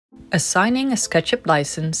Assigning a SketchUp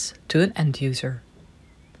license to an end user.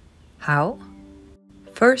 How?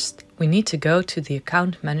 First, we need to go to the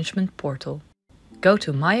account management portal. Go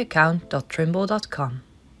to myaccount.trimble.com.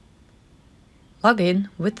 Log in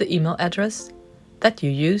with the email address that you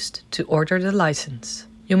used to order the license.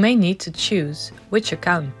 You may need to choose which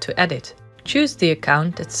account to edit. Choose the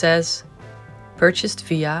account that says Purchased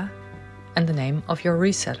Via and the name of your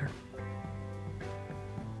reseller.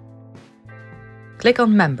 Click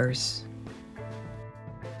on Members.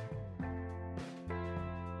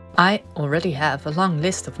 I already have a long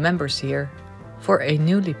list of members here. For a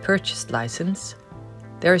newly purchased license,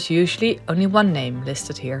 there is usually only one name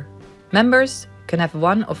listed here. Members can have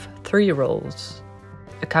one of three roles: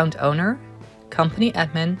 account owner, company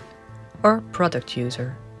admin, or product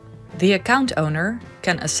user. The account owner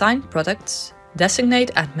can assign products,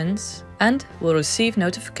 designate admins, and will receive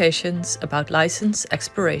notifications about license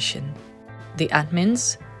expiration. The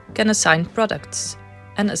admins can assign products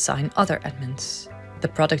and assign other admins. The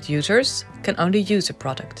product users can only use a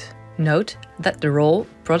product. Note that the role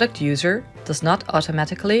product user does not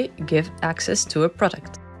automatically give access to a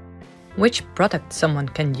product. Which product someone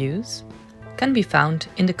can use can be found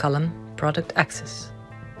in the column Product Access.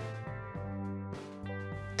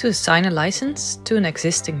 To assign a license to an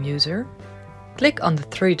existing user, click on the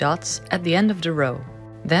three dots at the end of the row.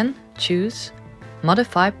 Then choose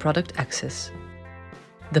Modify Product Access.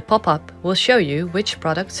 The pop-up will show you which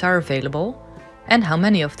products are available and how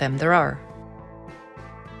many of them there are.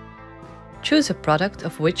 Choose a product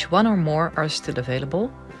of which one or more are still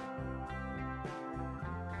available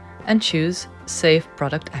and choose Save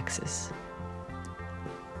Product Access.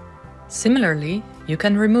 Similarly, you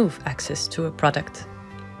can remove access to a product.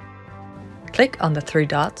 Click on the three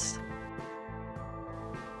dots,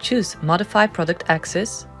 choose Modify Product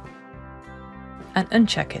Access and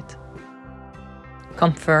uncheck it.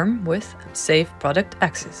 Confirm with Save Product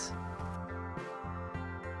Access.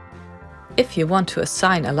 If you want to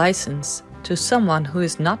assign a license to someone who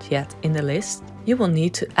is not yet in the list, you will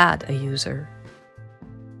need to add a user.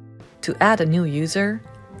 To add a new user,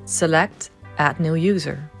 select Add New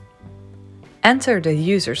User. Enter the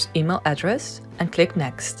user's email address and click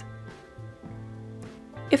Next.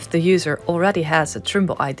 If the user already has a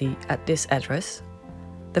Trimble ID at this address,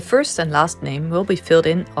 the first and last name will be filled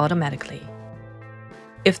in automatically.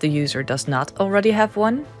 If the user does not already have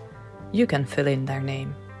one, you can fill in their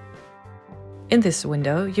name. In this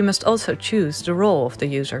window, you must also choose the role of the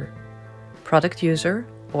user, product user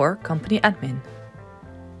or company admin.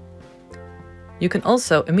 You can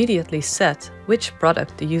also immediately set which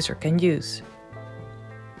product the user can use.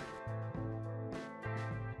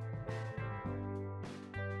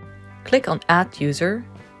 Click on Add User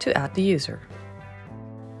to add the user.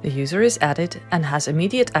 The user is added and has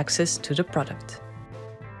immediate access to the product.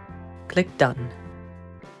 Click Done.